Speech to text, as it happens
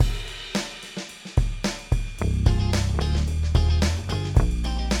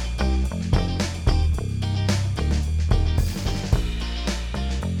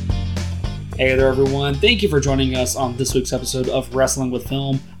Hey there, everyone. Thank you for joining us on this week's episode of Wrestling with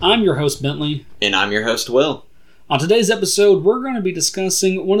Film. I'm your host, Bentley. And I'm your host, Will. On today's episode, we're going to be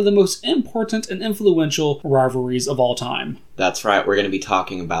discussing one of the most important and influential rivalries of all time. That's right. We're going to be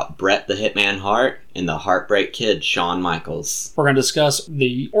talking about Bret the Hitman Hart and the Heartbreak Kid, Shawn Michaels. We're going to discuss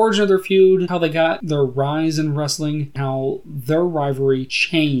the origin of their feud, how they got their rise in wrestling, how their rivalry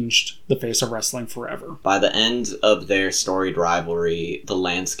changed the face of wrestling forever. By the end of their storied rivalry, the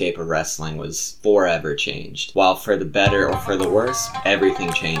landscape of wrestling was forever changed. While for the better or for the worse,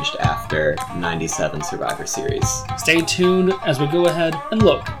 everything changed after 97 Survivor Series. Stay tuned as we go ahead and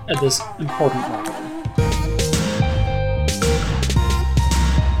look at this important rivalry.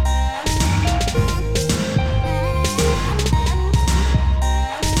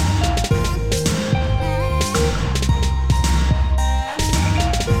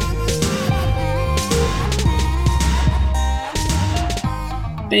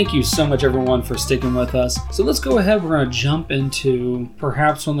 Thank you so much, everyone, for sticking with us. So let's go ahead. We're going to jump into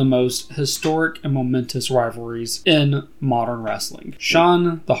perhaps one of the most historic and momentous rivalries in modern wrestling.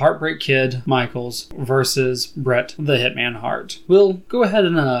 Shawn, the Heartbreak Kid, Michaels versus Bret, the Hitman Hart. We'll go ahead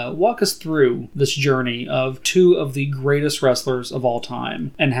and walk us through this journey of two of the greatest wrestlers of all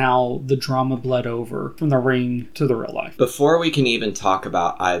time and how the drama bled over from the ring to the real life. Before we can even talk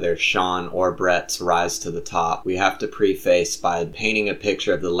about either Shawn or Bret's rise to the top, we have to preface by painting a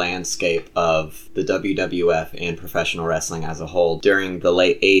picture of the landscape of the WWF and professional wrestling as a whole during the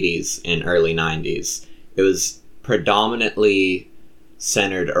late 80s and early 90s. It was predominantly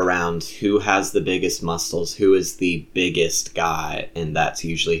centered around who has the biggest muscles, who is the biggest guy, and that's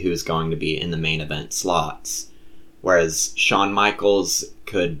usually who's going to be in the main event slots. Whereas Shawn Michaels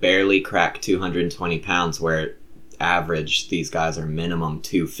could barely crack 220 pounds, where average these guys are minimum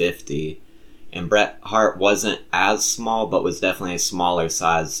 250. And Bret Hart wasn't as small, but was definitely a smaller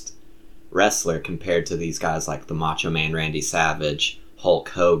sized wrestler compared to these guys like the Macho Man Randy Savage, Hulk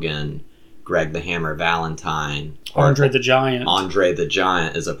Hogan, Greg the Hammer Valentine. Andre the Giant. Andre the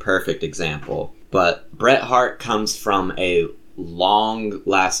Giant is a perfect example. But Bret Hart comes from a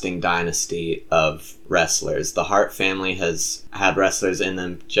long-lasting dynasty of wrestlers. The Hart family has had wrestlers in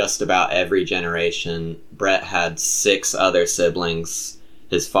them just about every generation. Bret had 6 other siblings.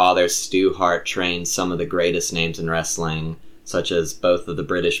 His father, Stu Hart, trained some of the greatest names in wrestling, such as both of the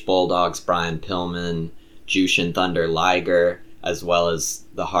British Bulldogs, Brian Pillman, Jushin Thunder Liger, as well as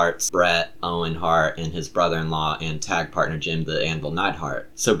the Harts, Bret, Owen Hart, and his brother-in-law and tag partner Jim the Anvil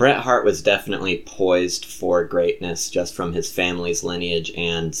Neidhart. So Bret Hart was definitely poised for greatness just from his family's lineage,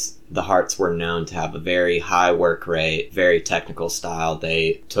 and the Harts were known to have a very high work rate, very technical style.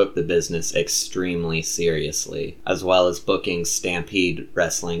 They took the business extremely seriously, as well as booking Stampede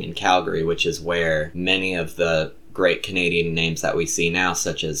Wrestling in Calgary, which is where many of the great Canadian names that we see now,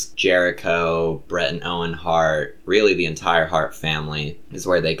 such as Jericho, Bret and Owen Hart, really the entire Hart family, is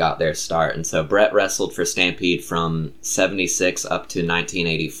where they got their start. And so Bret wrestled for Stampede from 76 up to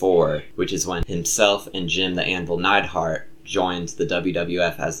 1984, which is when himself and Jim the Anvil Neidhart joined the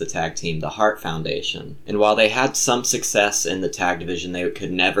WWF as the tag team, the Hart Foundation. And while they had some success in the tag division, they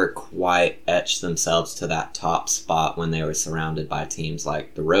could never quite etch themselves to that top spot when they were surrounded by teams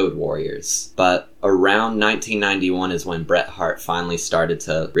like the Road Warriors. But around 1991 is when Bret Hart finally started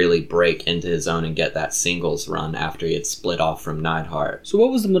to really break into his own and get that singles run after he had split off from Neidhart. So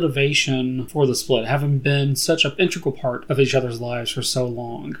what was the motivation for the split, having been such an integral part of each other's lives for so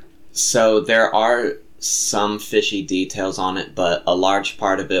long? So there are some fishy details on it, but a large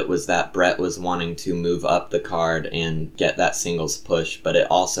part of it was that Bret was wanting to move up the card and get that singles push, but it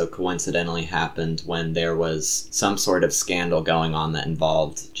also coincidentally happened when there was some sort of scandal going on that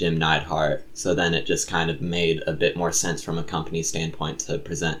involved Jim Neidhart. So then it just kind of made a bit more sense from a company standpoint to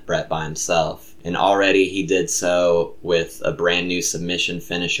present Bret by himself. And already he did so with a brand new submission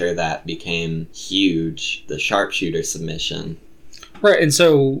finisher that became huge, the sharpshooter submission. Right, and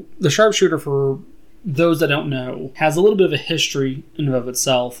so the sharpshooter, for those that don't know, has a little bit of a history in and of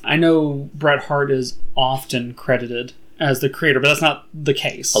itself. I know Bret Hart is often credited as the creator, but that's not the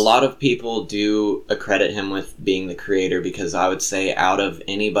case. A lot of people do accredit him with being the creator because I would say out of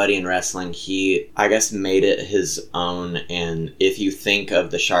anybody in wrestling, he, I guess, made it his own. And if you think of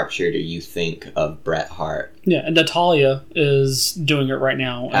the sharpshooter, you think of Bret Hart. Yeah, and Natalya is doing it right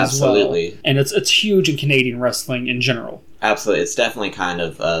now as Absolutely. Well. And it's huge in Canadian wrestling in general. Absolutely. It's definitely kind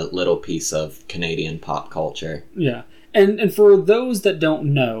of a little piece of Canadian pop culture. Yeah. And for those that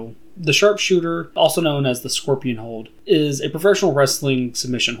don't know, the sharpshooter, also known as the scorpion hold, is a professional wrestling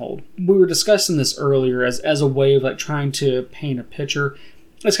submission hold. We were discussing this earlier as a way of like trying to paint a picture.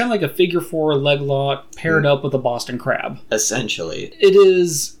 It's kind of like a figure four leg lock paired up with a Boston Crab. Essentially. It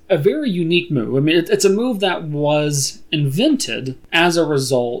is a very unique move. I mean, it's a move that was invented as a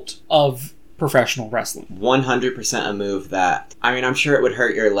result of professional wrestling. 100% a move that, I mean, I'm sure it would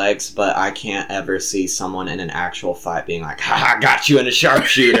hurt your legs, but I can't ever see someone in an actual fight being like, ha, got you in a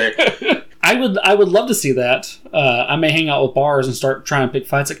sharpshooter. I would love to see that. I may hang out with bars and start trying to pick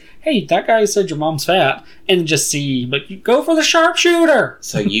fights like, hey, that guy said your mom's fat, and just see, but you go for the sharpshooter.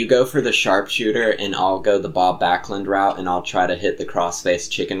 So you go for the sharpshooter, and I'll go the Bob Backlund route, and I'll try to hit the crossface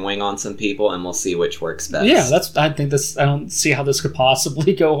chicken wing on some people, and we'll see which works best. Yeah, I don't see how this could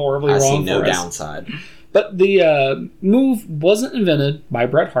possibly go horribly wrong. I see no for us. downside. But the move wasn't invented by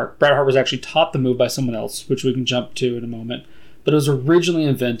Bret Hart. Bret Hart was actually taught the move by someone else, which we can jump to in a moment. But it was originally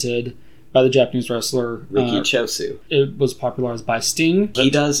invented by the Japanese wrestler Riki Chosu. It was popularized by Sting. He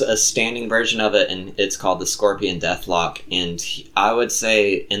does a standing version of it, and it's called the Scorpion Deathlock. And I would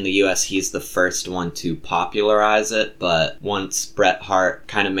say in the U.S. he's the first one to popularize it, but once Bret Hart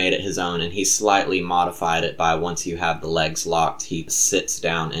kind of made it his own, and he slightly modified it by once you have the legs locked, he sits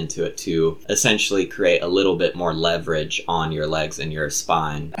down into it to essentially create a little bit more leverage on your legs and your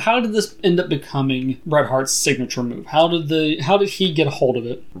spine. How did this end up becoming Bret Hart's signature move? How did he get a hold of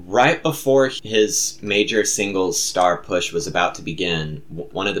it? Right before his major singles star push was about to begin,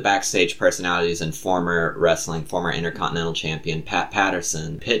 one of the backstage personalities and former Intercontinental Champion Pat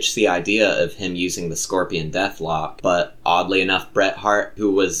Patterson pitched the idea of him using the Scorpion Deathlock, but oddly enough, Bret Hart,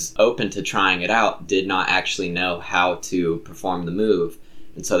 who was open to trying it out, did not actually know how to perform the move.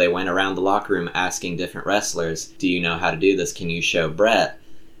 And so they went around the locker room asking different wrestlers, do you know how to do this? Can you show Bret?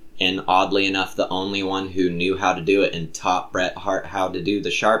 And oddly enough, the only one who knew how to do it and taught Bret Hart how to do the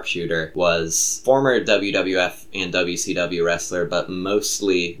sharpshooter was former WWF and WCW wrestler, but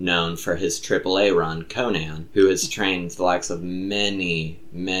mostly known for his AAA run, Conan, who has trained the likes of many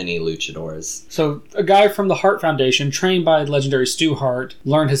luchadors. So a guy from the Hart Foundation, trained by legendary Stu Hart,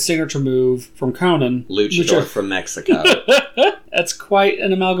 learned his signature move from Conan. Luchador from Mexico. That's quite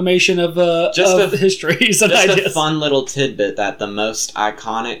an amalgamation of histories and ideas. Just a fun little tidbit that the most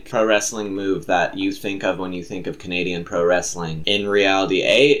iconic pro wrestling move that you think of when you think of Canadian pro wrestling, in reality,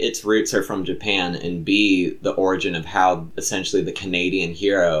 A, its roots are from Japan, and B, the origin of how essentially the Canadian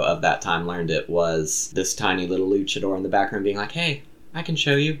hero of that time learned it was this tiny little luchador in the background being like, hey, I can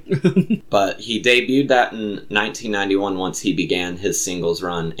show you. But he debuted that in 1991 once he began his singles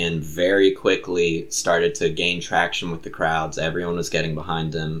run, and very quickly started to gain traction with the crowds. Everyone was getting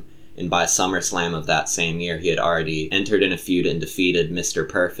behind him. And by SummerSlam of that same year, he had already entered in a feud and defeated Mr.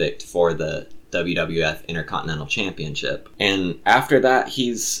 Perfect for the WWF Intercontinental Championship. And after that,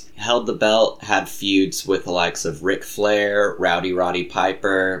 he's held the belt, had feuds with the likes of Ric Flair, Rowdy Roddy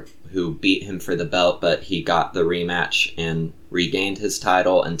Piper, who beat him for the belt, but he got the rematch and regained his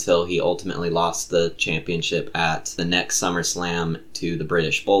title until he ultimately lost the championship at the next SummerSlam to the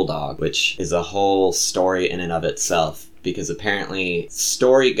British Bulldog, which is a whole story in and of itself. Because apparently,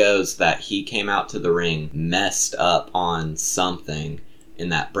 story goes that he came out to the ring, messed up on something,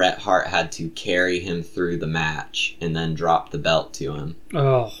 and that Bret Hart had to carry him through the match and then drop the belt to him.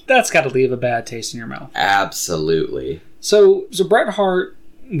 Oh, that's got to leave a bad taste in your mouth. Absolutely. So Bret Hart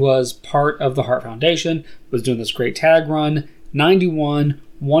was part of the Hart Foundation, was doing this great tag run, 91,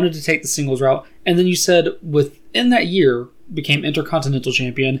 wanted to take the singles route, and then you said within that year became Intercontinental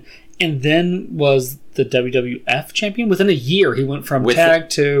Champion, and then was the WWF Champion. Within a year, he went from tag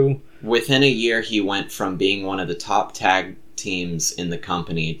to... Within a year, he went from being one of the top tag teams in the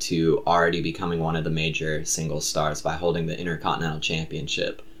company to already becoming one of the major singles stars by holding the Intercontinental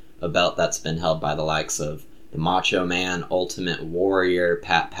Championship, a belt that's been held by the likes of the Macho Man, Ultimate Warrior,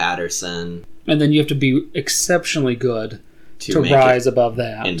 Pat Patterson. And then you have to be exceptionally good to rise above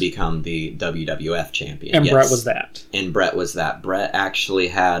that. And become the WWF champion. And yes. Bret was that. And Bret was that. Bret actually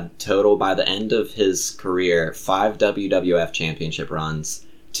had total, by the end of his career, 5 WWF championship runs,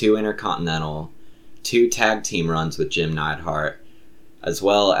 2 Intercontinental, 2 tag team runs with Jim Neidhart, as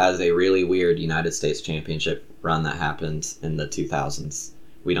well as a really weird United States championship run that happened in the 2000s.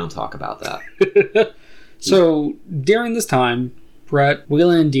 We don't talk about that. So, during this time, Bret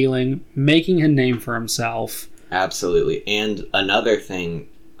wheeling and dealing, making a name for himself. Absolutely. And another thing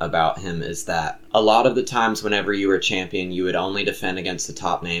about him is that a lot of the times whenever you were champion, you would only defend against the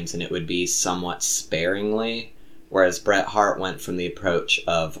top names, and it would be somewhat sparingly. Whereas Bret Hart went from the approach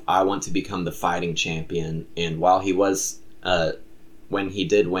of, I want to become the fighting champion. And while he was, when he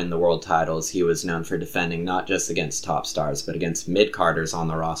did win the world titles, he was known for defending not just against top stars, but against mid-carders on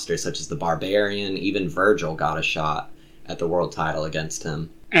the roster, such as the Barbarian. Even Virgil got a shot at the world title against him.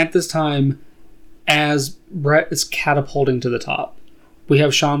 At this time, as Bret is catapulting to the top, we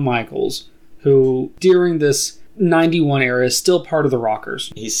have Shawn Michaels, who during this 91 era is still part of the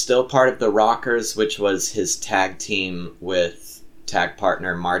Rockers. He's still part of the Rockers, which was his tag team with tag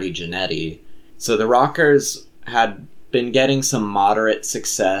partner Marty Jannetty. So the Rockers had been getting some moderate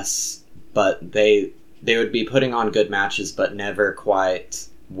success, but they would be putting on good matches, but never quite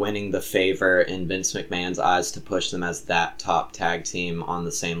winning the favor in Vince McMahon's eyes to push them as that top tag team on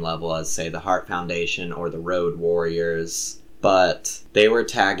the same level as, say, the Hart Foundation or the Road Warriors. But they were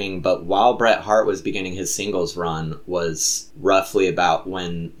tagging, but while Bret Hart was beginning his singles run was roughly about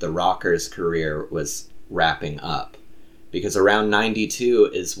when the Rockers' career was wrapping up. Because around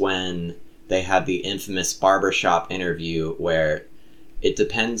 92 is when they had the infamous barbershop interview where it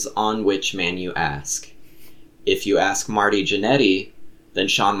depends on which man you ask. If you ask Marty Jannetty, then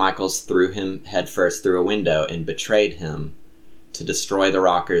Shawn Michaels threw him headfirst through a window and betrayed him to destroy the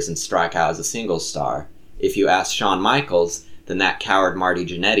Rockers and strike out as a singles star. If you ask Shawn Michaels, then that coward Marty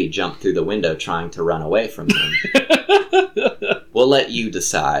Jannetty jumped through the window trying to run away from him. We'll let you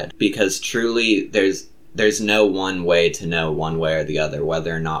decide, because truly there's no one way to know one way or the other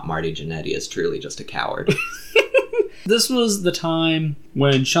whether or not Marty Jannetty is truly just a coward. This was the time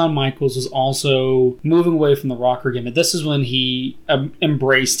when Shawn Michaels was also moving away from the rocker gimmick. This is when he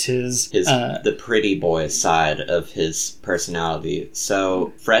embraced his the pretty boy side of his personality.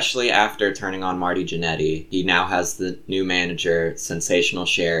 So, freshly after turning on Marty Jannetty, he now has the new manager, Sensational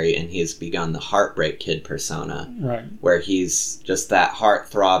Sherry, and he's begun the Heartbreak Kid persona. Right. Where he's just that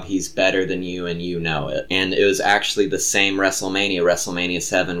heartthrob, he's better than you and you know it. And it was actually the same WrestleMania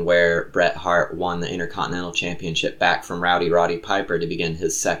 7, where Bret Hart won the Intercontinental Championship back from Rowdy Roddy Piper to begin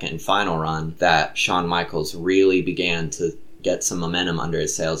his second and final run, that Shawn Michaels really began to get some momentum under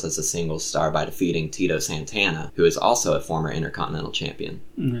his sails as a singles star by defeating Tito Santana, who is also a former Intercontinental Champion.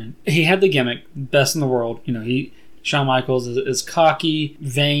 Right. He had the gimmick, best in the world. You know, Shawn Michaels is cocky,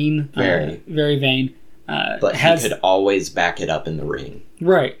 vain, very vain. But he could always back it up in the ring.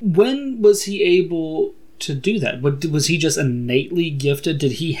 Right. When was he able to do that? Was he just innately gifted?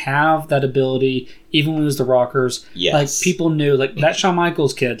 Did he have that ability even when he was the Rockers? Yes. Like, people knew, like, that Shawn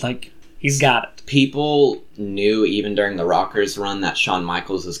Michaels kid, like, he's got it. People knew even during the Rockers run that Shawn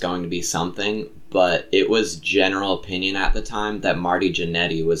Michaels was going to be something, but it was general opinion at the time that Marty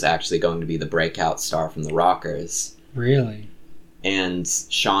Jannetty was actually going to be the breakout star from the Rockers. Really? And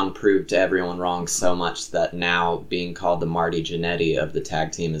Shawn proved to everyone wrong so much that now being called the Marty Jannetty of the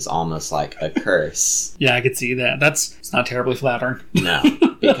tag team is almost like a curse. Yeah, I could see that. It's not terribly flattering. No,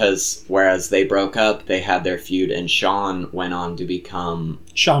 because whereas they broke up, they had their feud, and Shawn went on to become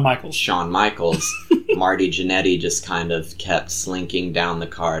Shawn Michaels. Marty Jannetty just kind of kept slinking down the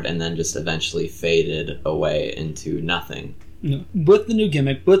card and then just eventually faded away into nothing. You know, with the new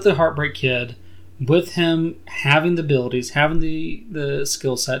gimmick, with the Heartbreak Kid, with him having the abilities, having the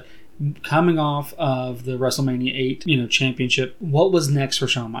skill set, coming off of the WrestleMania 8, championship, what was next for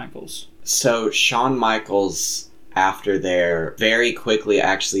Shawn Michaels? So Shawn Michaels, after there, very quickly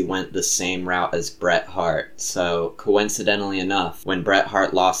actually went the same route as Bret Hart. So coincidentally enough, when Bret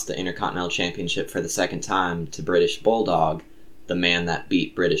Hart lost the Intercontinental Championship for the second time to British Bulldog, the man that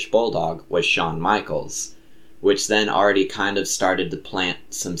beat British Bulldog was Shawn Michaels, which then already kind of started to plant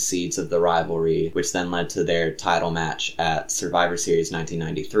some seeds of the rivalry, which then led to their title match at Survivor Series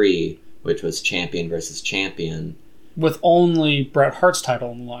 1993, which was champion versus champion. With only Bret Hart's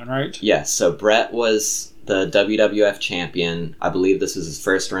title on the line, right? Yes, so Bret was the WWF champion. I believe this was his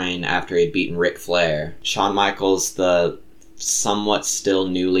first reign after he had beaten Ric Flair. Shawn Michaels, the somewhat still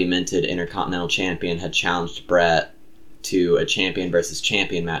newly minted Intercontinental Champion, had challenged Bret to a champion versus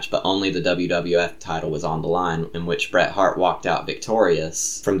champion match, but only the WWF title was on the line, in which Bret Hart walked out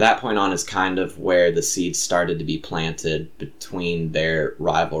victorious. From that point on is kind of where the seeds started to be planted between their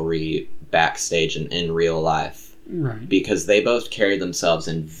rivalry backstage and in real life. Right. Because they both carried themselves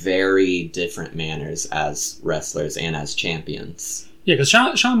in very different manners as wrestlers and as champions. Yeah, because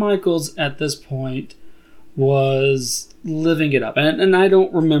Shawn Michaels at this point was living it up. And I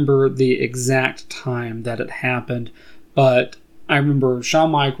don't remember the exact time that it happened, but I remember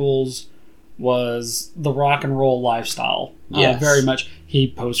Shawn Michaels was the rock and roll lifestyle. Yes. Very much. He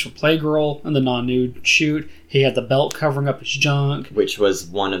posed for Playgirl in the non-nude shoot. He had the belt covering up his junk. Which was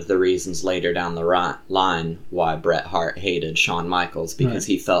one of the reasons later down the line why Bret Hart hated Shawn Michaels, because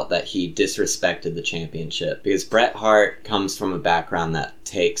he felt that he disrespected the championship. Because Bret Hart comes from a background that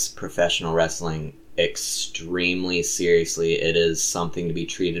takes professional wrestling extremely seriously. It is something to be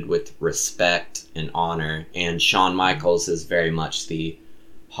treated with respect and honor, and Shawn Michaels is very much the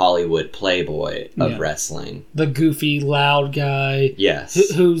Hollywood playboy of wrestling. The goofy, loud guy.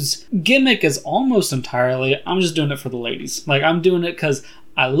 Yes. Whose gimmick is almost entirely, I'm just doing it for the ladies. Like, I'm doing it because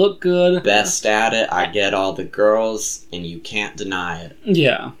I look good. Best at it, I get all the girls, and you can't deny it.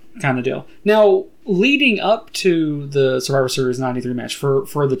 Yeah, kind of deal. Now, leading up to the Survivor Series 93 match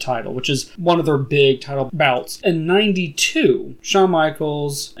for the title, which is one of their big title bouts, in 92, Shawn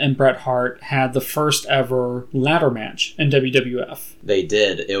Michaels and Bret Hart had the first ever ladder match in WWF. They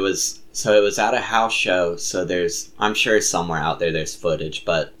did. It was at a house show, so I'm sure somewhere out there's footage,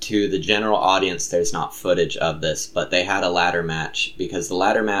 but to the general audience, there's not footage of this, but they had a ladder match, because the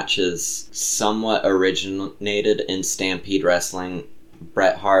ladder matches somewhat originated in Stampede Wrestling.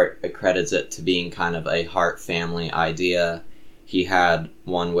 Bret Hart accredits it to being kind of a Hart family idea. He had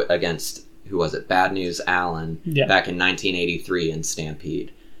one against, who was it, Bad News Allen, back in 1983 in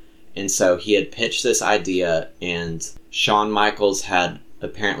Stampede. And so he had pitched this idea, and Shawn Michaels had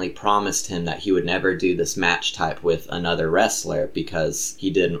apparently promised him that he would never do this match type with another wrestler because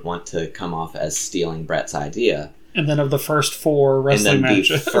he didn't want to come off as stealing Bret's idea. And then of the first 4 wrestling matches...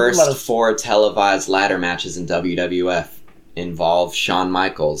 And then the first 4 televised ladder matches in WWF involve Shawn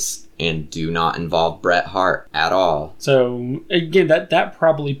Michaels and do not involve Bret Hart at all. So, again, that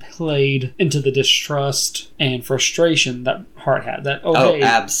probably played into the distrust and frustration that Hart had. Hey,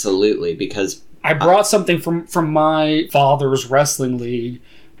 absolutely, because I brought something from my father's wrestling league.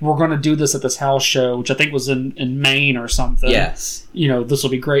 We're going to do this at this house show, which I think was in Maine or something. Yes. This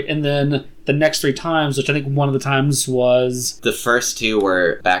will be great. And then the next 3 times, which I think one of the times was... The first 2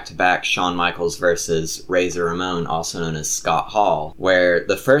 were back-to-back Shawn Michaels versus Razor Ramon, also known as Scott Hall, where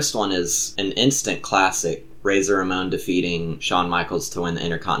the first one is an instant classic. Razor Ramon defeating Shawn Michaels to win the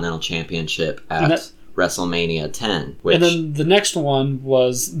Intercontinental Championship at WrestleMania 10. And then the next one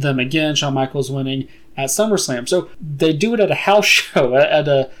was them again, Shawn Michaels winning at SummerSlam. So they do it at a house show, at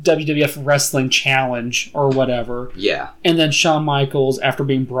a WWF Wrestling Challenge or whatever. Yeah. And then Shawn Michaels, after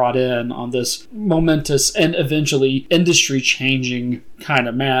being brought in on this momentous and eventually industry-changing kind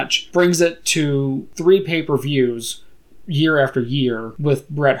of match, brings it to 3 pay-per-views year after year, with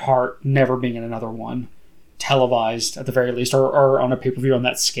Bret Hart never being in another one. Televised at the very least, or on a pay-per-view on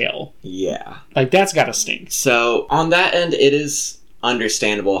that scale. Yeah. Like, that's gotta stink. So on that end, it is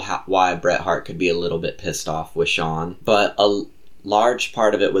understandable why Bret Hart could be a little bit pissed off with Shawn, but a large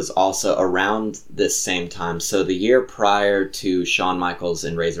part of it was also around this same time. So the year prior to Shawn Michaels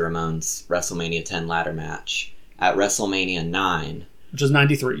and Razor Ramon's WrestleMania 10 ladder match, at WrestleMania 9, which is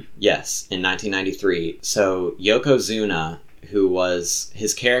 93. Yes, in 1993. So Yokozuna,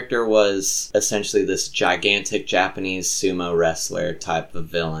 his character was essentially this gigantic Japanese sumo wrestler type of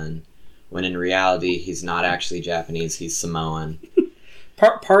villain, when in reality he's not actually Japanese, he's Samoan.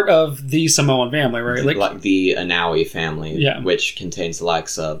 Part of the Samoan family, right? Like the Inoue family, which contains the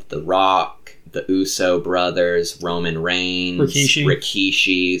likes of The Rock, the Uso brothers, Roman Reigns,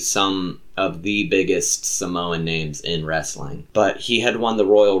 Rikishi, some of the biggest Samoan names in wrestling. But he had won the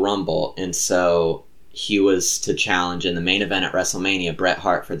Royal Rumble, and so he was to challenge in the main event at WrestleMania Bret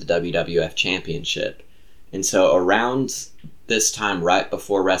Hart for the WWF Championship. And so around this time, right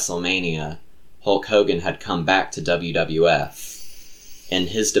before WrestleMania, Hulk Hogan had come back to WWF. And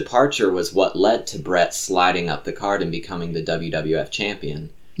his departure was what led to Bret sliding up the card and becoming the WWF champion.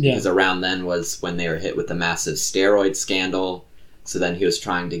 Yeah. Because around then was when they were hit with the massive steroid scandal. So then he was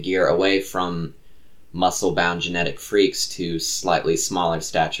trying to gear away from muscle-bound genetic freaks to slightly smaller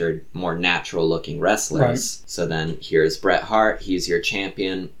statured, more natural-looking wrestlers. Right. So then here's Bret Hart, he's your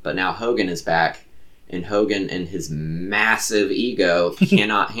champion, but now Hogan is back, and Hogan and his massive ego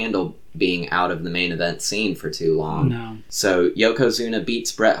cannot handle being out of the main event scene for too long. No. So Yokozuna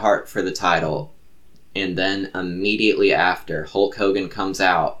beats Bret Hart for the title, and then immediately after, Hulk Hogan comes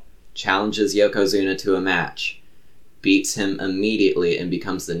out, challenges Yokozuna to a match, beats him immediately, and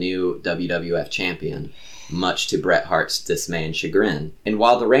becomes the new WWF champion, much to Bret Hart's dismay and chagrin. And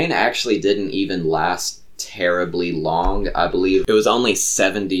while the reign actually didn't even last terribly long, I believe it was only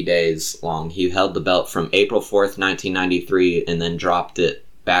 70 days long. He held the belt from April 4th, 1993, and then dropped it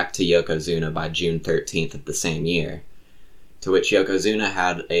back to Yokozuna by June 13th of the same year. To which Yokozuna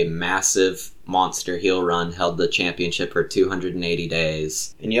had a massive monster heel run, held the championship for 280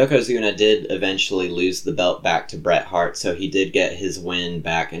 days. And Yokozuna did eventually lose the belt back to Bret Hart, so he did get his win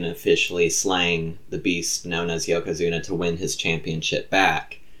back and officially slaying the beast known as Yokozuna to win his championship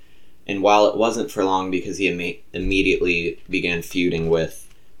back. And while it wasn't for long, because he immediately began feuding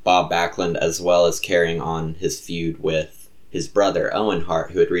with Bob Backlund, as well as carrying on his feud with his brother Owen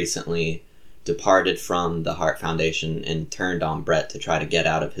Hart, who had recently departed from the Hart Foundation and turned on Bret to try to get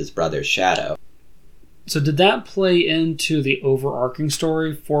out of his brother's shadow. So did that play into the overarching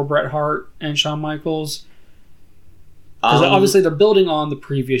story for Bret Hart and Shawn Michaels? Because obviously they're building on the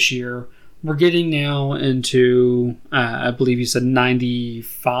previous year. We're getting now into, I believe you said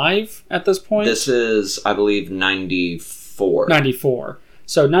 95 at this point? This is, I believe, 94. 94.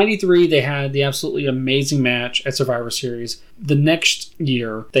 So 93, they had the absolutely amazing match at Survivor Series. The next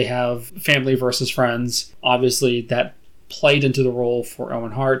year, they have Family versus Friends. Obviously, that played into the role for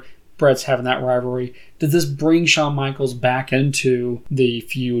Owen Hart. Bret's having that rivalry. Did this bring Shawn Michaels back into the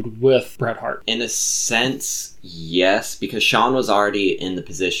feud with Bret Hart? In a sense, yes, because Shawn was already in the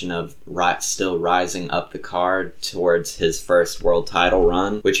position of still rising up the card towards his first world title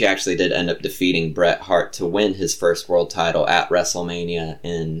run, which he actually did end up defeating Bret Hart to win his first world title at WrestleMania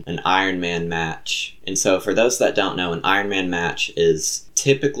in an Iron Man match. And so for those that don't know, an Iron Man match is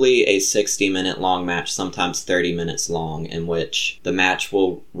typically a 60-minute long match, sometimes 30 minutes long, in which the match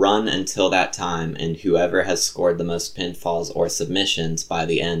will run until that time, and whoever has scored the most pinfalls or submissions by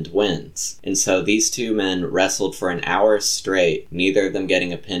the end wins. And so these two men wrestled for an hour straight, neither of them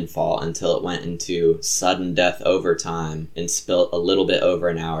getting a pinfall, until it went into sudden death overtime and spilt a little bit over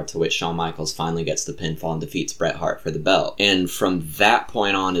an hour, to which Shawn Michaels finally gets the pinfall and defeats Bret Hart for the belt. And from that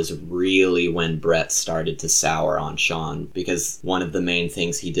point on is really when Bret started to sour on Shawn, because one of the main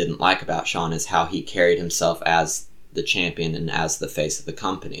things he didn't like about Shawn is how he carried himself as the champion and as the face of the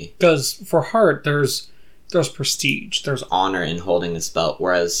company. Because for Hart, there's prestige, there's honor in holding this belt,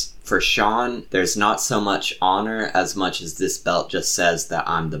 whereas for Shawn, there's not so much honor as much as this belt just says that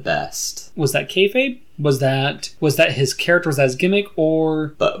I'm the best. Was that kayfabe? Was that his character, was that his gimmick, or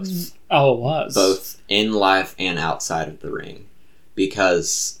both? Oh, it was both in life and outside of the ring.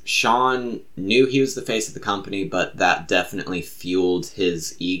 Because Shawn knew he was the face of the company, but that definitely fueled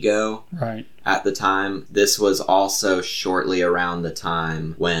his ego. Right. At the time. This was also shortly around the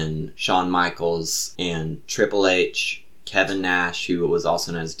time when Shawn Michaels and Triple H, Kevin Nash, who was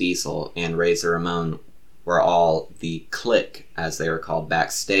also known as Diesel, and Razor Ramon were all the Clique, as they were called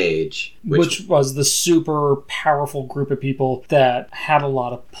backstage. Which was the super powerful group of people that had a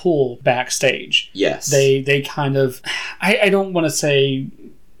lot of pull backstage. Yes. They kind of, I don't want to say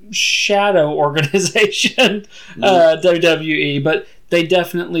shadow organization, WWE, but they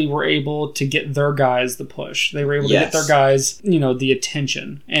definitely were able to get their guys the push. They were able to get their guys, the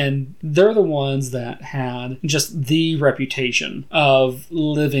attention. And they're the ones that had just the reputation of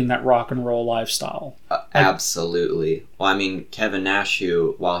living that rock and roll lifestyle. Absolutely. Well, I mean, Kevin Nash,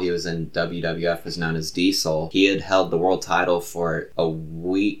 who, while he was in WWF, was known as Diesel, he had held the world title for a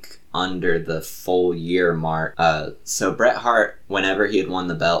week under the full year mark. So Bret Hart, whenever he had won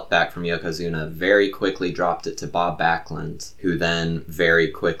the belt back from Yokozuna, very quickly dropped it to Bob Backlund, who then very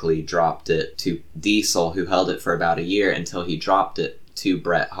quickly dropped it to Diesel, who held it for about a year until he dropped it to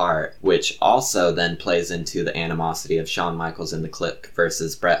Bret Hart, which also then plays into the animosity of Shawn Michaels and the Clique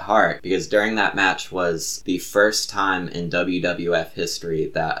versus Bret Hart, because during that match was the first time in WWF history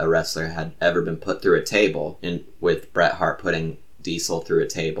that a wrestler had ever been put through a table, with Bret Hart putting Diesel through a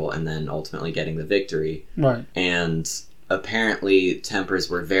table and then ultimately getting the victory. Right. And apparently tempers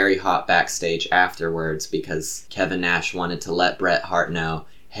were very hot backstage afterwards, because Kevin Nash wanted to let Bret Hart know,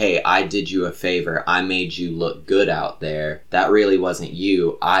 hey, I did you a favor. I made you look good out there. That really wasn't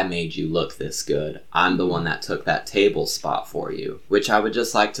you. I made you look this good. I'm the one that took that table spot for you. Which I would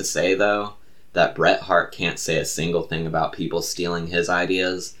just like to say, though, that Bret Hart can't say a single thing about people stealing his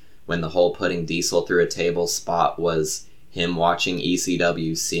ideas, when the whole putting Diesel through a table spot was him watching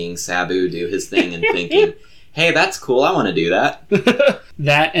ECW, seeing Sabu do his thing and thinking, hey, that's cool, I want to do that.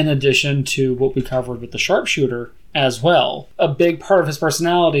 That, in addition to what we covered with the sharpshooter as well. A big part of his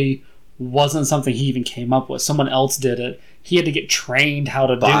personality wasn't something he even came up with. Someone else did it. He had to get trained how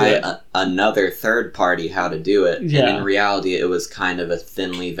to do it. By another third party how to do it. Yeah. And in reality, it was kind of a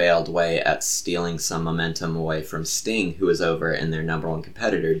thinly veiled way at stealing some momentum away from Sting, who was over in their number one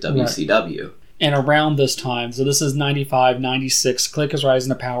competitor, WCW. Right. And around this time, so this is 95, 96, Clique is rising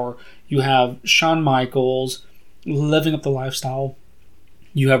to power. You have Shawn Michaels living up the lifestyle.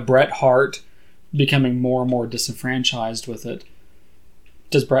 You have Bret Hart becoming more and more disenfranchised with it.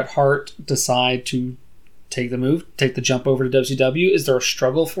 Does Bret Hart decide to take the jump over to WCW? Is there a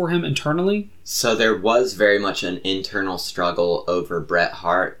struggle for him internally? So there was very much an internal struggle over Bret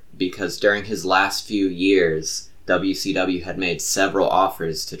Hart, because during his last few years, WCW had made several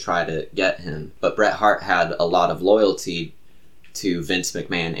offers to try to get him, but Bret Hart had a lot of loyalty to Vince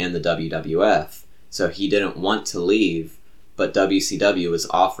McMahon and the WWF, so he didn't want to leave, but WCW was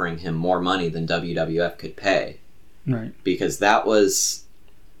offering him more money than WWF could pay. Right. Because that was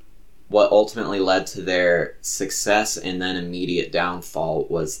what ultimately led to their success and then immediate downfall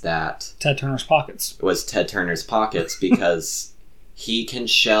was Ted Turner's pockets. Because he can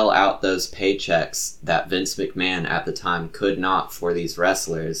shell out those paychecks that Vince McMahon at the time could not for these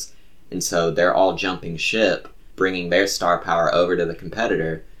wrestlers. And so they're all jumping ship, bringing their star power over to the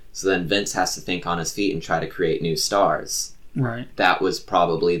competitor. So then Vince has to think on his feet and try to create new stars. Right. That was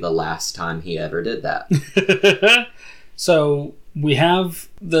probably the last time he ever did that. So we have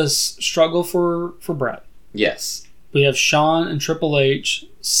this struggle for Bret. Yes. We have Shawn and Triple H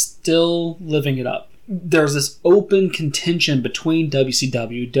still living it up. There's this open contention between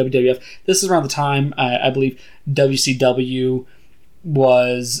WCW, WWF. This is around the time, I believe, WCW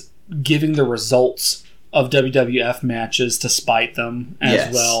was giving the results of WWF matches to spite them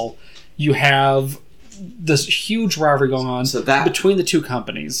as well. You have this huge rivalry going on between the two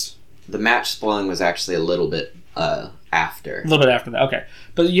companies. The match spoiling was actually a little bit after. A little bit after that, okay.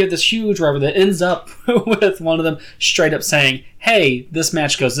 But you have this huge rivalry that ends up with one of them straight up saying, hey, this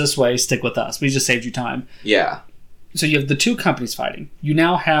match goes this way, stick with us. We just saved you time. Yeah. So you have the two companies fighting. You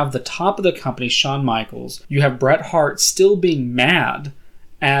now have the top of the company, Shawn Michaels. You have Bret Hart still being mad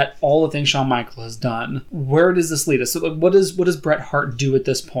at all the things Shawn Michaels has done. Where does this lead us? So what does Bret Hart do at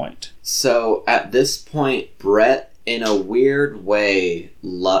this point? So at this point, Bret, in a weird way,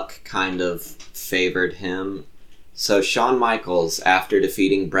 luck kind of favored him. So Shawn Michaels, after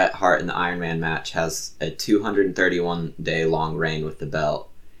defeating Bret Hart in the Iron Man match, has a 231-day long reign with the belt.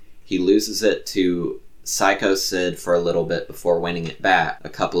 He loses it to Psycho Sid for a little bit before winning it back a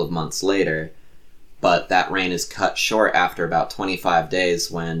couple of months later. But that reign is cut short after about 25 days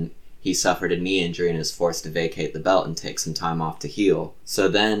when he suffered a knee injury and is forced to vacate the belt and take some time off to heal. So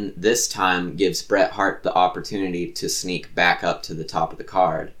then this time gives Bret Hart the opportunity to sneak back up to the top of the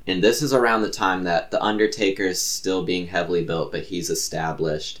card. And this is around the time that The Undertaker is still being heavily built, but he's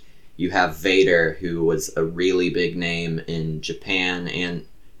established. You have Vader, who was a really big name in Japan and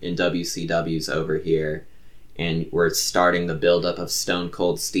in WCW's over here. And we're starting the buildup of Stone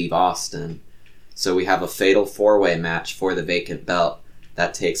Cold Steve Austin. So we have a fatal four-way match for the vacant belt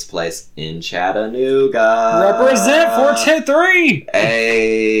that takes place in Chattanooga. Represent 423!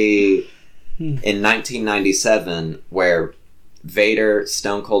 In 1997, where Vader,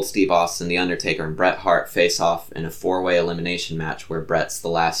 Stone Cold Steve Austin, The Undertaker, and Bret Hart face off in a four-way elimination match where Bret's the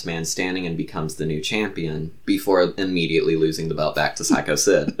last man standing and becomes the new champion before immediately losing the belt back to Psycho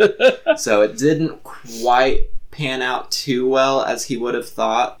Sid. So it didn't quite pan out too well as he would have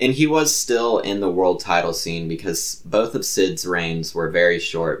thought. And he was still in the world title scene because both of Sid's reigns were very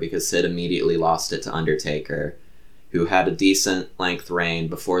short because Sid immediately lost it to Undertaker, who had a decent length reign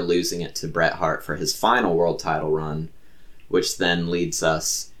before losing it to Bret Hart for his final world title run, which then leads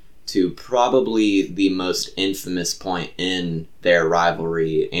us to probably the most infamous point in their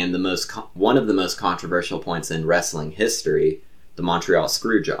rivalry and one of the most controversial points in wrestling history, the Montreal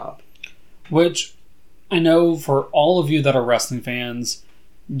Screwjob. Which I know for all of you that are wrestling fans,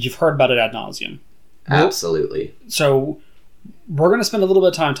 you've heard about it ad nauseum. Absolutely. So we're going to spend a little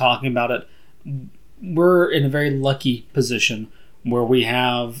bit of time talking about it. We're in a very lucky position where we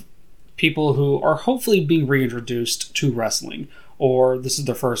have people who are hopefully being reintroduced to wrestling, or this is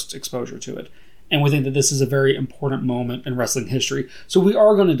their first exposure to it. And we think that this is a very important moment in wrestling history. So we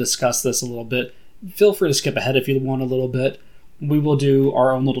are going to discuss this a little bit. Feel free to skip ahead if you want a little bit. We will do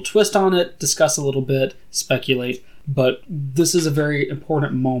our own little twist on it, discuss a little bit, speculate, but this is a very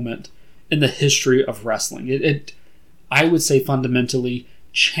important moment in the history of wrestling. It I would say, fundamentally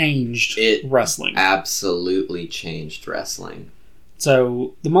changed wrestling. Absolutely changed wrestling.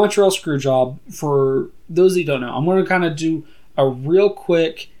 So, the Montreal Screwjob, for those who don't know, I'm going to kind of do a real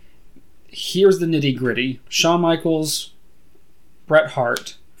quick, here's the nitty-gritty. Shawn Michaels, Bret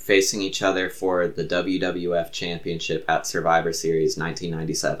Hart, facing each other for the WWF Championship at Survivor Series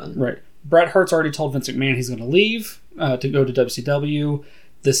 1997. Right. Bret Hart's already told Vince McMahon he's going to leave to go to WCW.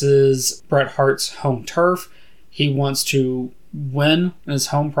 This is Bret Hart's home turf. He wants to win in his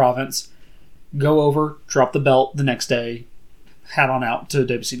home province, go over, drop the belt the next day, head on out to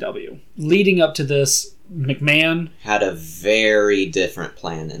WCW. Leading up to this, McMahon had a very different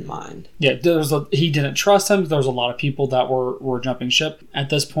plan in mind. Yeah, he didn't trust him. There was a lot of people that were jumping ship. At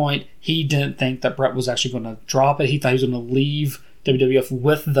this point, he didn't think that Bret was actually going to drop it. He thought he was going to leave WWF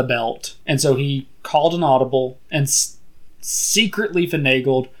with the belt. And so he called an audible and secretly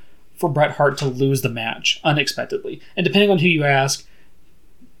finagled for Bret Hart to lose the match unexpectedly. And depending on who you ask,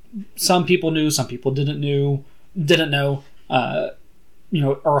 some people knew, some people didn't know. Earl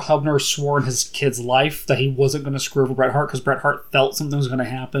Hebner swore in his kid's life that he wasn't going to screw over Bret Hart because Bret Hart felt something was going to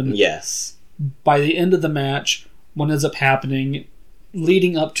happen. Yes. By the end of the match, what ends up happening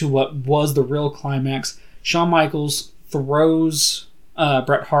leading up to what was the real climax, Shawn Michaels throws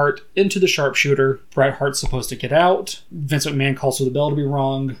Bret Hart into the sharpshooter. Bret Hart's supposed to get out. Vince McMahon calls for the bell to be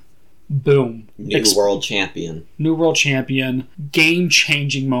rung. Boom. New world champion. New world champion.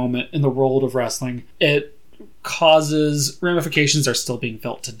 Game-changing moment in the world of wrestling. It causes ramifications that are still being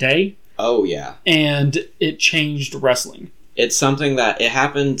felt today. Oh, yeah. And it changed wrestling. It's something that it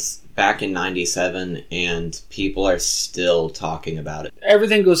happened back in 97, and people are still talking about it.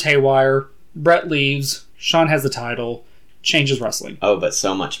 Everything goes haywire. Bret leaves. Shawn has the title. Changes wrestling. Oh, but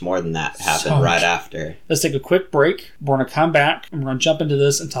so much more than that happened right after. Let's take a quick break. We're going to come back, and we're going to jump into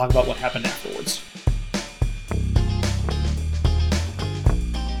this and talk about what happened afterwards.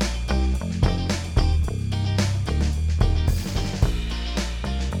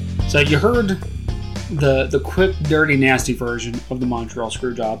 So you heard the quick, dirty, nasty version of the Montreal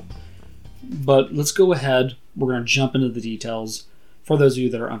Screwjob. But let's go ahead. We're going to jump into the details. For those of you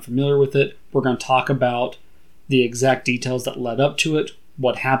that are unfamiliar with it, we're going to talk about the exact details that led up to it,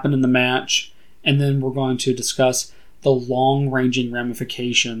 what happened in the match, and then we're going to discuss the long-ranging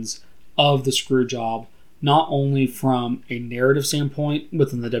ramifications of the Screwjob, not only from a narrative standpoint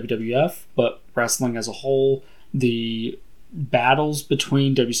within the WWF, but wrestling as a whole, the battles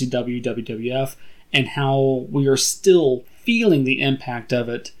between WCW, WWF, and how we are still feeling the impact of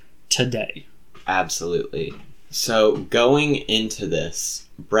it today. Absolutely. So going into this,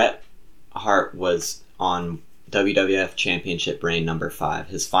 Bret Hart was on WWF Championship reign number 5,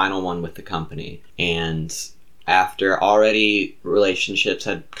 his final one with the company. And after already relationships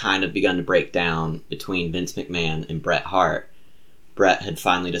had kind of begun to break down between Vince McMahon and Bret Hart, Bret had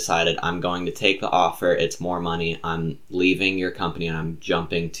finally decided, I'm going to take the offer, it's more money, I'm leaving your company and I'm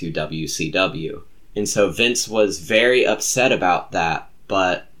jumping to WCW. And so Vince was very upset about that,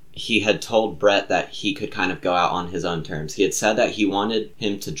 but he had told Bret that he could kind of go out on his own terms. He had said that he wanted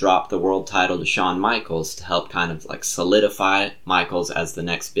him to drop the world title to Shawn Michaels to help kind of like solidify Michaels as the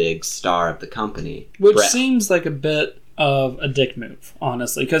next big star of the company. Which seems like a bit of a dick move,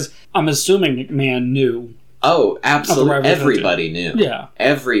 honestly, because I'm assuming McMahon knew. Oh, absolutely. Everybody knew. Yeah.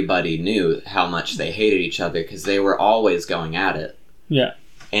 Everybody knew how much they hated each other because they were always going at it. Yeah.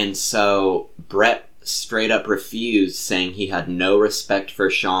 And so Bret straight up refused, saying he had no respect for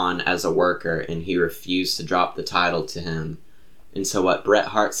Shawn as a worker and he refused to drop the title to him. And so what Bret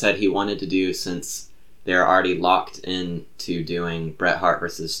Hart said he wanted to do, since they're already locked into doing Bret Hart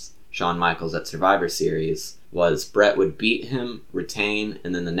versus Shawn Michaels at Survivor Series, was Bret would beat him, retain,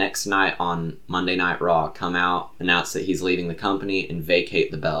 and then the next night on Monday Night Raw come out, announce that he's leaving the company, and vacate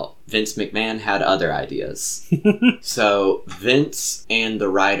the belt. Vince McMahon had other ideas. So Vince and the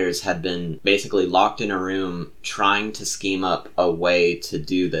writers had been basically locked in a room trying to scheme up a way to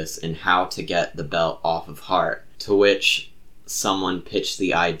do this and how to get the belt off of Hart, to which someone pitched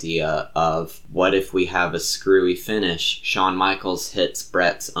the idea of, what if we have a screwy finish? Shawn Michaels hits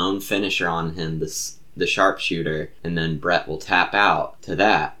Bret's own finisher on him, the sharpshooter, and then Bret will tap out to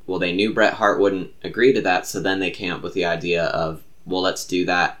that. Well, they knew Bret Hart wouldn't agree to that, so then they came up with the idea of, well, let's do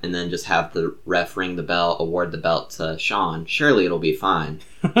that and then just have the ref ring the bell, award the belt to Shawn. Surely it'll be fine.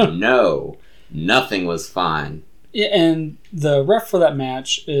 No, nothing was fine. Yeah, and the ref for that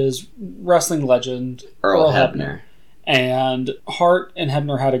match is wrestling legend Earl Hebner. And Hart and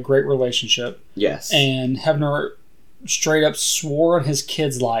Hebner had a great relationship. Yes. And Hebner straight up swore on his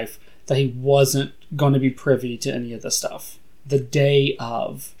kid's life that he wasn't going to be privy to any of this stuff. The day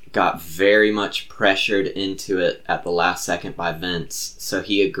of. Got very much pressured into it at the last second by Vince, so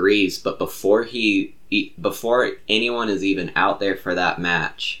he agrees, but before anyone is even out there for that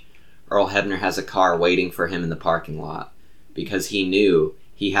match, Earl Hebner has a car waiting for him in the parking lot, because he knew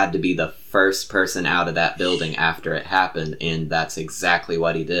he had to be the first person out of that building after it happened, and that's exactly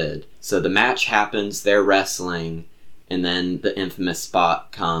what he did. So the match happens, they're wrestling, and then the infamous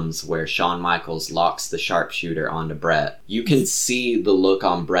spot comes where Shawn Michaels locks the sharpshooter onto Bret. You can see the look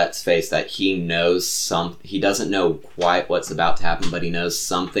on Bret's face that he knows he doesn't know quite what's about to happen, but he knows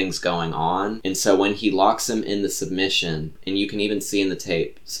something's going on. And so when he locks him in the submission, and you can even see in the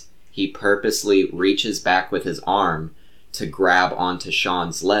tapes, he purposely reaches back with his arm to grab onto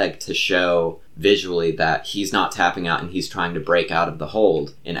Shawn's leg to show visually that he's not tapping out and he's trying to break out of the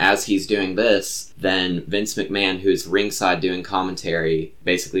hold. And as he's doing this, then Vince McMahon, who's ringside doing commentary,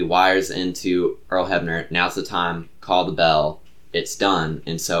 basically wires into Earl Hebner, now's the time, call the bell, it's done.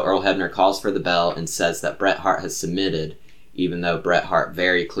 And so Earl Hebner calls for the bell and says that Bret Hart has submitted, even though Bret Hart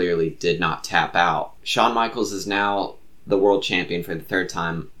very clearly did not tap out. Shawn Michaels is now the world champion for the third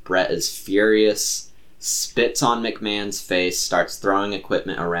time. Bret is furious, spits on McMahon's face, starts throwing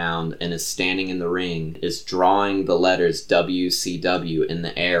equipment around, and is standing in the ring, is drawing the letters WCW in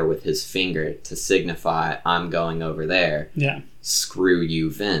the air with his finger to signify, I'm going over there. Yeah. Screw you,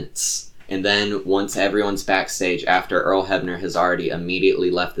 Vince. And then once everyone's backstage, after Earl Hebner has already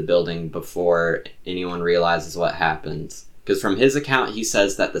immediately left the building before anyone realizes what happened. Because from his account, he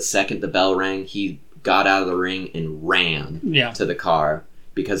says that the second the bell rang, he got out of the ring and ran to the car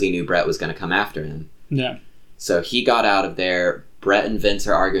because he knew Bret was going to come after him. Yeah. So he got out of there. Bret and Vince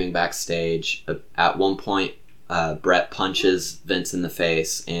are arguing backstage. At one point, Bret punches Vince in the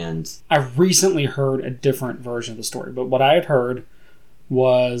face, and I've recently heard a different version of the story, but what I had heard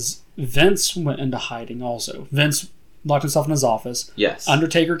was Vince went into hiding also. Vince locked himself in his office. Yes.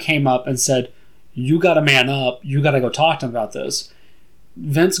 Undertaker came up and said, you got to man up. You got to go talk to him about this.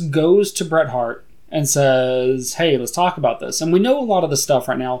 Vince goes to Bret Hart and says, hey, let's talk about this. And we know a lot of this stuff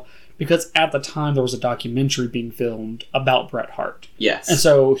right now because at the time there was a documentary being filmed about Bret Hart. Yes. And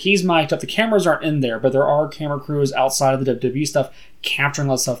so he's mic'd up. The cameras aren't in there, but there are camera crews outside of the WWE stuff capturing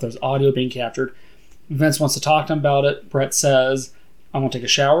all that stuff. There's audio being captured. Vince wants to talk to him about it. Bret says, I'm going to take a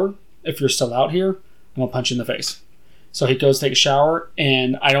shower. If you're still out here, I'm going to punch you in the face. So he goes to take a shower,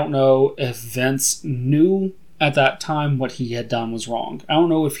 and I don't know if Vince knew at that time what he had done was wrong. I don't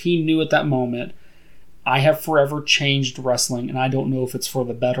know if he knew at that moment, I have forever changed wrestling, and I don't know if it's for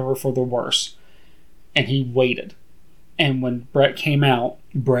the better or for the worse. And he waited. And when Bret came out,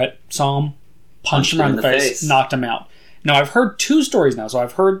 Bret saw him, punched him in the face, knocked him out. Now, I've heard two stories now. So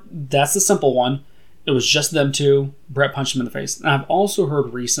I've heard that's the simple one. It was just them two. Bret punched him in the face. And I've also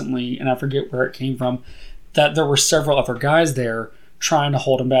heard recently, and I forget where it came from, that there were several other guys there trying to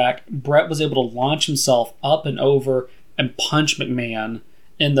hold him back. Bret was able to launch himself up and over and punch McMahon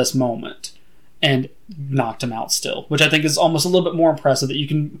in this moment and knocked him out still, which I think is almost a little bit more impressive that you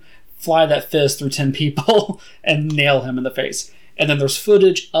can fly that fist through 10 people and nail him in the face. And then there's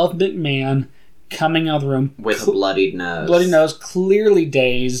footage of McMahon coming out of the room with a bloodied nose. Bloody nose, clearly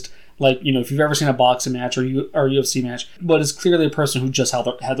dazed. Like, you know, if you've ever seen a boxing match or UFC match, but is clearly a person who just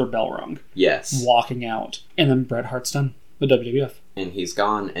had their bell rung. Yes. Walking out. And then Bret Hart's done with WWF. And he's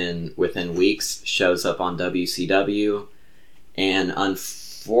gone, and within weeks shows up on WCW. And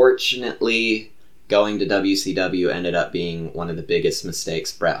unfortunately, going to WCW ended up being one of the biggest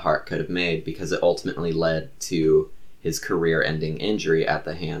mistakes Bret Hart could have made because it ultimately led to his career-ending injury at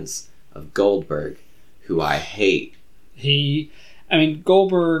the hands of Goldberg, who I hate.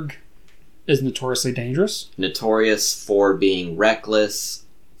 Goldberg is notoriously dangerous. Notorious for being reckless,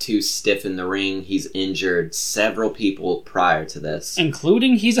 too stiff in the ring. He's injured several people prior to this.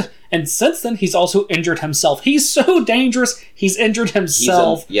 Including and since then he's also injured himself. He's so dangerous, he's injured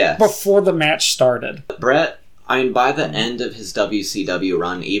himself before the match started. Bret, by the end of his WCW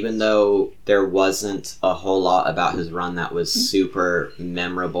run, even though there wasn't a whole lot about his run that was super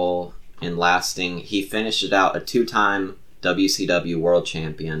memorable and lasting, he finished it out a 2-time WCW World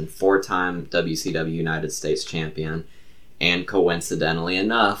Champion, 4-time WCW United States Champion, and coincidentally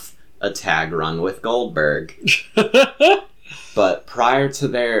enough, a tag run with Goldberg. But prior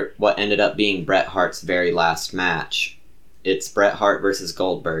to what ended up being Bret Hart's very last match, it's Bret Hart versus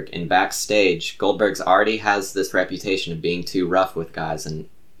Goldberg, and backstage, Goldberg's already has this reputation of being too rough with guys and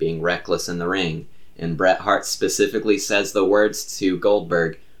being reckless in the ring, and Bret Hart specifically says the words to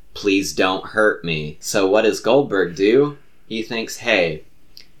Goldberg, "Please don't hurt me." So what does Goldberg do? He thinks, hey,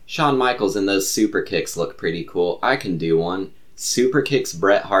 Shawn Michaels and those super kicks look pretty cool. I can do one. Super kicks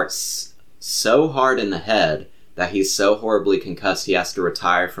Bret Hart so hard in the head that he's so horribly concussed he has to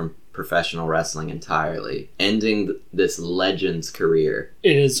retire from professional wrestling entirely, ending this legend's career.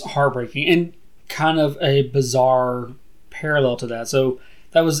 It is heartbreaking and kind of a bizarre parallel to that. So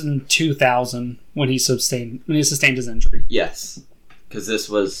that was in 2000 when he sustained his injury. Yes, because this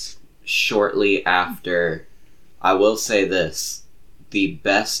was shortly after. I will say this, the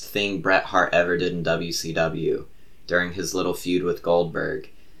best thing Bret Hart ever did in WCW during his little feud with Goldberg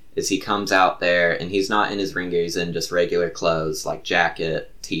is he comes out there and he's not in his ring gear, he's in just regular clothes like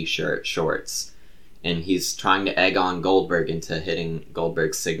jacket, t-shirt, shorts, and he's trying to egg on Goldberg into hitting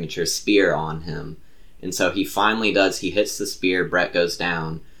Goldberg's signature spear on him. And so he finally does, he hits the spear, Bret goes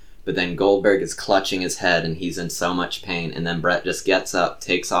down, but then Goldberg is clutching his head and he's in so much pain, and then Bret just gets up,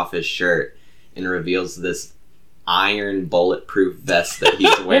 takes off his shirt, and reveals this iron bulletproof vest that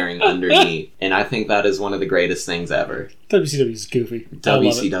he's wearing underneath. And I think that is one of the greatest things ever. WCW's goofy.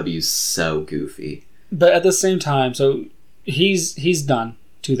 WCW's so goofy. But at the same time, so he's done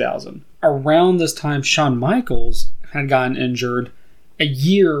 2000. Around this time, Shawn Michaels had gotten injured a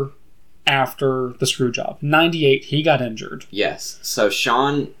year after the screw job. 98, he got injured. Yes. So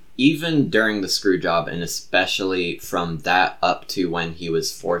Shawn even during the screw job, and especially from that up to when he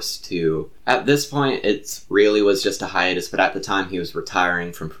was forced to... At this point, it really was just a hiatus, but at the time he was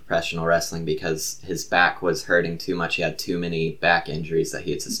retiring from professional wrestling because his back was hurting too much. He had too many back injuries that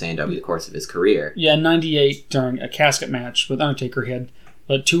he had sustained over the course of his career. Yeah, in 98, during a casket match with Undertaker, he had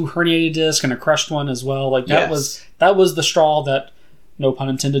 2 herniated discs and a crushed one as well. Like, that was the straw that, no pun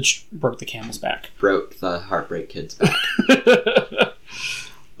intended, broke the camel's back. Broke the Heartbreak Kid's back.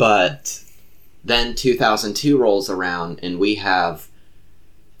 But then 2002 rolls around, and we have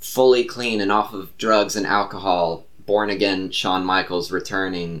fully clean and off of drugs and alcohol, born-again Shawn Michaels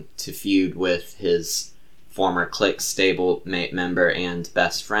returning to feud with his former Clique stablemate member and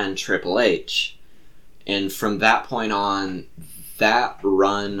best friend, Triple H. And from that point on, that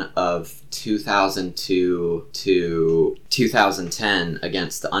run of 2002 to 2010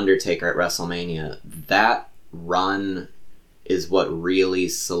 against The Undertaker at WrestleMania, that run is what really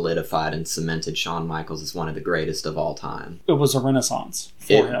solidified and cemented Shawn Michaels as one of the greatest of all time. It was a renaissance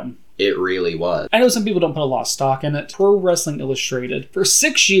for him. It really was. I know some people don't put a lot of stock in it. Pro Wrestling Illustrated, for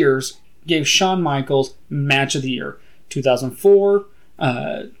 6 years, gave Shawn Michaels Match of the Year. 2004,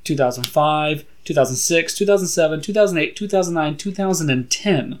 2005, 2006, 2007, 2008, 2009,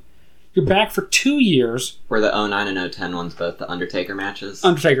 2010. You're back for 2 years. Were the 09 and 010 ones both the Undertaker matches?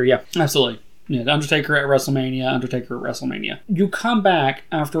 Undertaker, yeah. Absolutely. Yeah, the Undertaker at WrestleMania, Undertaker at WrestleMania. You come back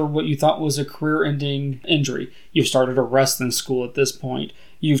after what you thought was a career-ending injury. You've started a wrestling school at this point.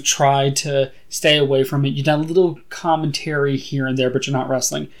 You've tried to stay away from it. You've done a little commentary here and there, but you're not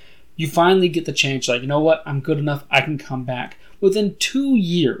wrestling. You finally get the chance, like, you know what? I'm good enough. I can come back. Within 2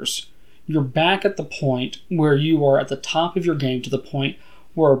 years, you're back at the point where you are at the top of your game, to the point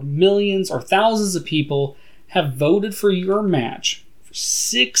where millions or thousands of people have voted for your match for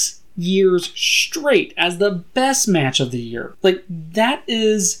 6 years straight as the best match of the year. Like, that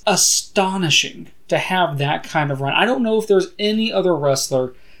is astonishing to have that kind of run. I don't know if there's any other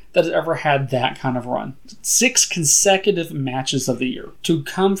wrestler that has ever had that kind of run. 6 consecutive matches of the year. To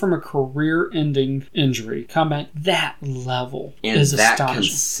come from a career-ending injury, come at that level is astonishing. And that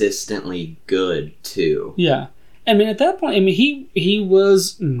consistently good, too. Yeah. I mean, at that point, he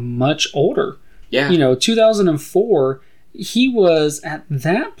was much older. Yeah. 2004... he was, at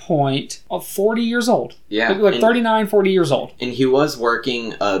that point, 40 years old. Yeah. Like 39, 40 years old. And he was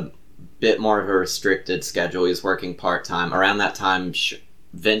working a bit more of a restricted schedule. He was working part-time. Around that time,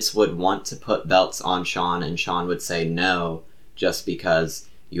 Vince would want to put belts on Shawn, and Shawn would say no, just because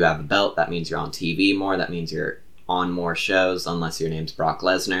you have a belt. That means you're on TV more. That means you're on more shows, unless your name's Brock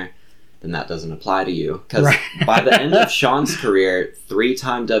Lesnar. Then that doesn't apply to you. Because by the end of Shawn's career,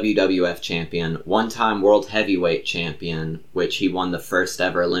 3-time WWF champion, 1-time World Heavyweight champion, which he won the first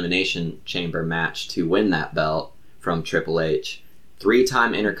ever Elimination Chamber match to win that belt from Triple H,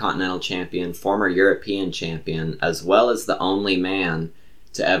 3-time Intercontinental champion, former European champion, as well as the only man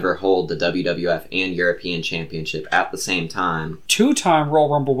to ever hold the WWF and European championship at the same time. 2-time Royal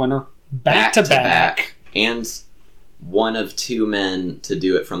Rumble winner, back to back. And one of 2 men to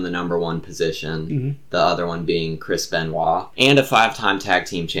do it from the number 1 position, the other one being Chris Benoit, and a 5-time tag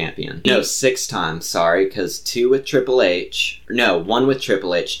team champion. No, 6 times, sorry, because 2 with Triple H, 1 with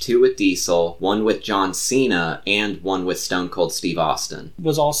Triple H, 2 with Diesel, 1 with John Cena, and 1 with Stone Cold Steve Austin.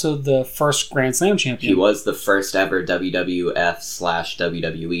 Was also the first Grand Slam champion. He was the first ever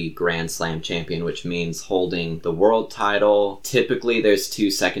WWF/WWE Grand Slam champion, which means holding the world title. Typically, there's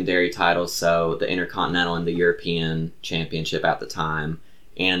 2 secondary titles, so the Intercontinental and the European championship at the time,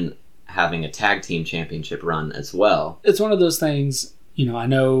 and having a tag team championship run as well. It's one of those things, I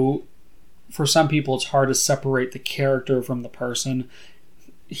know for some people it's hard to separate the character from the person.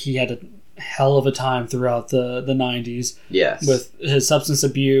 He had a hell of a time throughout the 90s. Yes. With his substance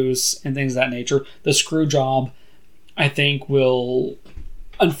abuse and things of that nature. The screw job, I think, will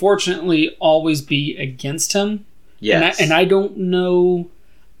unfortunately always be against him. Yes. And I don't know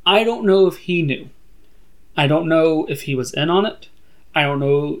if he knew. I don't know if he was in on it. I don't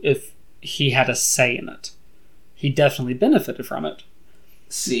know if he had a say in it. He definitely benefited from it.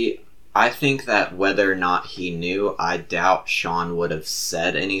 See, I think that whether or not he knew, I doubt Shawn would have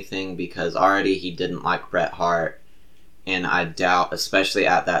said anything, because already he didn't like Bret Hart. And I doubt, especially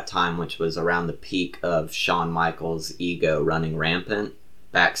at that time, which was around the peak of Shawn Michaels' ego running rampant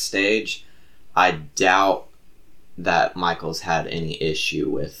backstage, I doubt that Michaels had any issue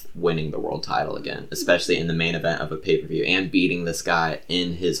with winning the world title again, especially in the main event of a pay-per-view, and beating this guy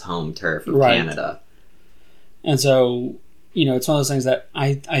in his home turf of Canada. And so, it's one of those things that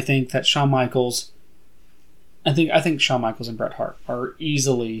I think that Shawn Michaels, I think Shawn Michaels and Bret Hart are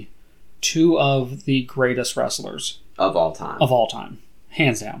easily 2 of the greatest wrestlers of all time.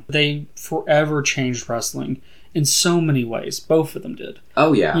 hands down. They forever changed wrestling in so many ways. Both of them did.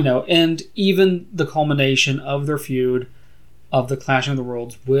 Oh, yeah. And even the culmination of their feud of the Clashing of the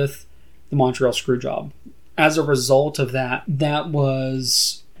Worlds with the Montreal Screwjob. As a result of that, that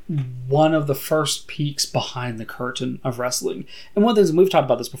was one of the first peaks behind the curtain of wrestling. And one of the things, and we've talked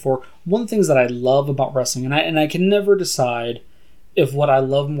about this before, one of the things that I love about wrestling, and I can never decide if what I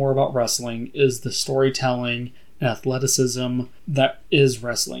love more about wrestling is the storytelling and athleticism that is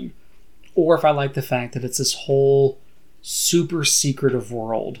wrestling, or if I like the fact that it's this whole super secretive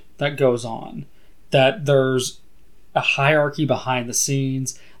world that goes on, that there's a hierarchy behind the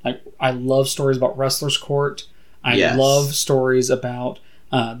scenes. Like, I love stories about Wrestler's Court. I love stories about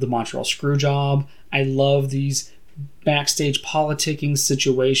the Montreal Screwjob. I love these backstage politicking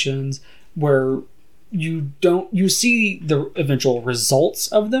situations where you see the eventual results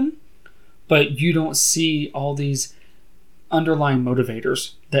of them, but you don't see all these underlying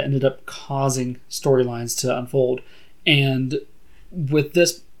motivators that ended up causing storylines to unfold. And with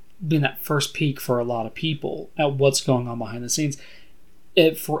this being that first peak for a lot of people at what's going on behind the scenes,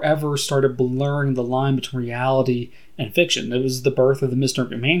 it forever started blurring the line between reality and fiction. It was the birth of the Mr.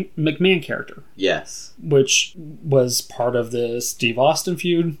 McMahon character. Yes. Which was part of the Steve Austin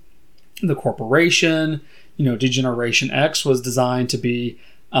feud. The corporation, Degeneration X was designed to be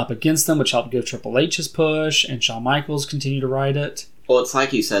up against them, which helped give Triple H his push, and Shawn Michaels continued to ride it. Well, it's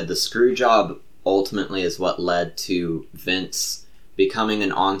like you said, the Screwjob ultimately is what led to Vince becoming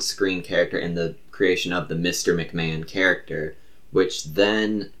an on-screen character in the creation of the Mr. McMahon character, which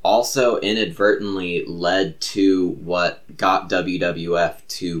then also inadvertently led to what got WWF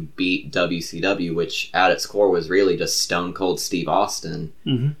to beat WCW, which at its core was really just Stone Cold Steve Austin,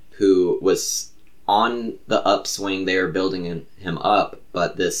 who was on the upswing. They were building him up,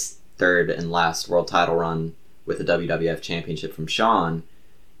 but this third and last world title run with the WWF Championship from Shawn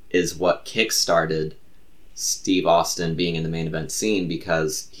is what kickstarted Steve Austin being in the main event scene,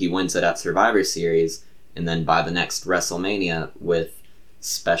 because he wins it at Survivor Series, and then by the next WrestleMania, with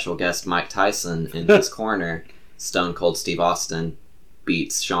special guest Mike Tyson in his corner, Stone Cold Steve Austin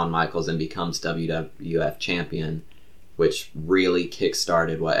beats Shawn Michaels and becomes WWF champion, which really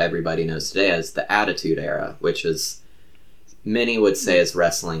kickstarted what everybody knows today as the Attitude Era, which is, many would say, is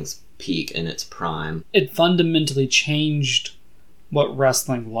wrestling's peak in its prime. It fundamentally changed what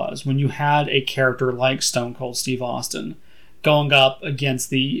wrestling was when you had a character like Stone Cold Steve Austin going up against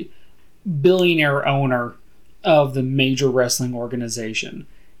the billionaire owner of the major wrestling organization.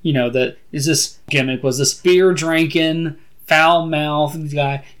 That is this gimmick, was this beer drinking, foul mouthed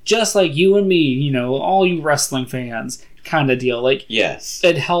guy, just like you and me, all you wrestling fans kind of deal. Yes.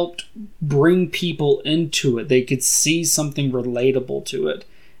 It helped bring people into it. They could see something relatable to it.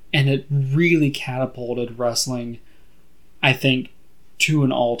 And it really catapulted wrestling, I think, to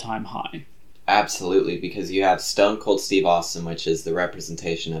an all-time high. Absolutely, because you have Stone Cold Steve Austin, which is the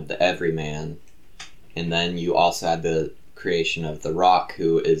representation of the everyman, and then you also had the creation of The Rock,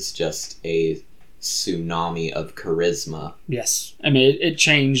 who is just a tsunami of charisma. Yes. I mean, it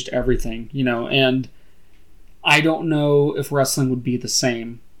changed everything, and I don't know if wrestling would be the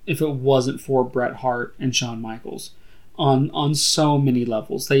same if it wasn't for Bret Hart and Shawn Michaels. On so many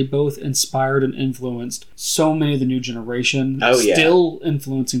levels. They both inspired and influenced so many of the new generation, still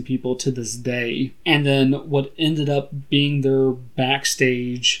influencing people to this day. And then what ended up being their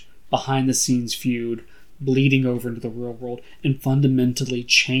backstage, behind-the-scenes feud, bleeding over into the real world and fundamentally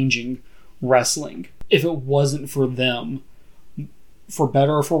changing wrestling. If it wasn't for them, for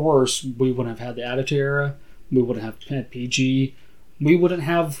better or for worse, we wouldn't have had the Attitude Era, we wouldn't have had PG, we wouldn't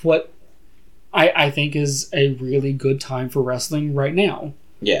have what I think is a really good time for wrestling right now.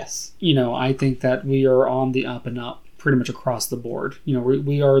 Yes. I think that we are on the up and up pretty much across the board.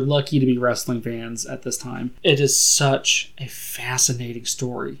 We are lucky to be wrestling fans at this time. It is such a fascinating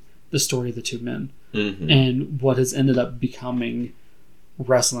story, the story of the two men, and what has ended up becoming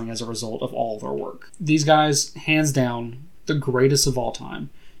wrestling as a result of all their work. These guys, hands down, the greatest of all time,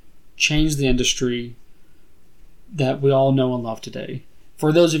 changed the industry that we all know and love today.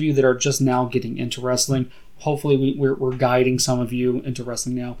 For those of you that are just now getting into wrestling, hopefully we're guiding some of you into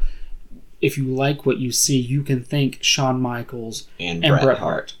wrestling now. If you like what you see, you can thank Shawn Michaels and Bret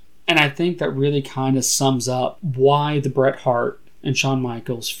Hart. And I think that really kind of sums up why the Bret Hart and Shawn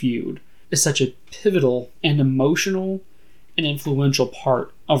Michaels feud is such a pivotal and emotional and influential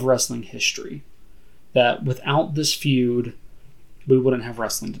part of wrestling history. That without this feud, we wouldn't have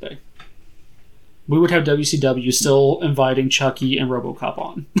wrestling today. We would have WCW still inviting Chucky and RoboCop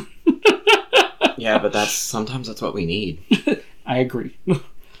on. Yeah, but sometimes that's what we need. I agree.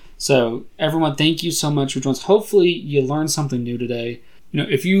 So, everyone, thank you so much for joining us. Hopefully, you learned something new today.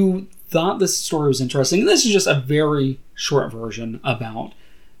 if you thought this story was interesting, and this is just a very short version about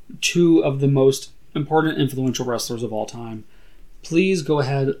two of the most important, influential wrestlers of all time, please go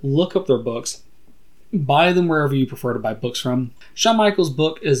ahead, look up their books, buy them wherever you prefer to buy books from. Shawn Michaels'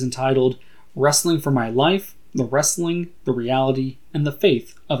 book is entitled Wrestling for My Life, The Wrestling, the Reality, and the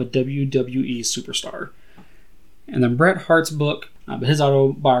Faith of a WWE Superstar. And then Bret Hart's book, his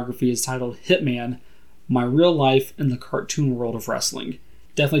autobiography, is titled Hitman, My Real Life in the Cartoon World of Wrestling.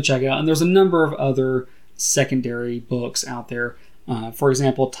 Definitely check it out. And there's a number of other secondary books out there. For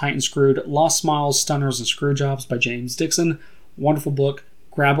example, Titan Screwed, Lost Smiles, Stunners, and Screwjobs by James Dixon. Wonderful book.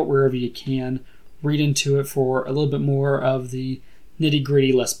 Grab it wherever you can. Read into it for a little bit more of the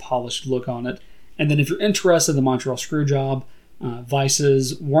nitty-gritty, less polished look on it. And then if you're interested in the Montreal Screwjob,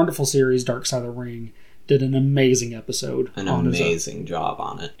 Vice's wonderful series, Dark Side of the Ring, did an amazing episode. An amazing job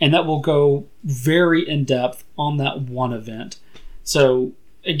on it. And that will go very in-depth on that one event. So,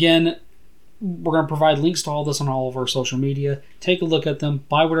 again, we're going to provide links to all this on all of our social media. Take a look at them.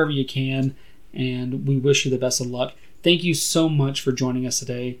 Buy whatever you can. And we wish you the best of luck. Thank you so much for joining us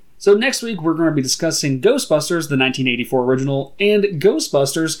today. So next week, we're going to be discussing Ghostbusters, the 1984 original, and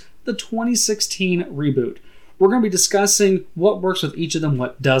Ghostbusters, the 2016 reboot. We're going to be discussing what works with each of them,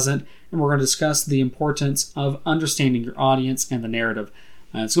 what doesn't, and we're going to discuss the importance of understanding your audience and the narrative.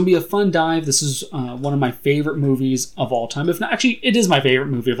 It's going to be a fun dive. This is one of my favorite movies of all time. If not, actually, it is my favorite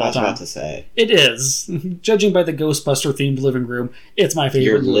movie of all time. I was about to say. It is. Judging by the Ghostbuster-themed living room, it's my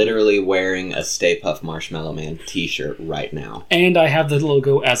favorite movie. You're literally wearing a Stay Puft Marshmallow Man t-shirt right now. And I have the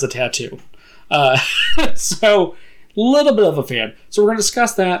logo as a tattoo. So, a little bit of a fan. So we're going to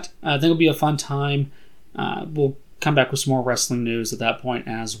discuss that. I think it'll be a fun time. We'll come back with some more wrestling news at that point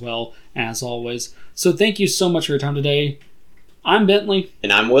as well, as always. So thank you so much for your time today. I'm Bentley.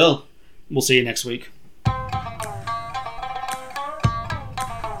 And I'm Will. We'll see you next week.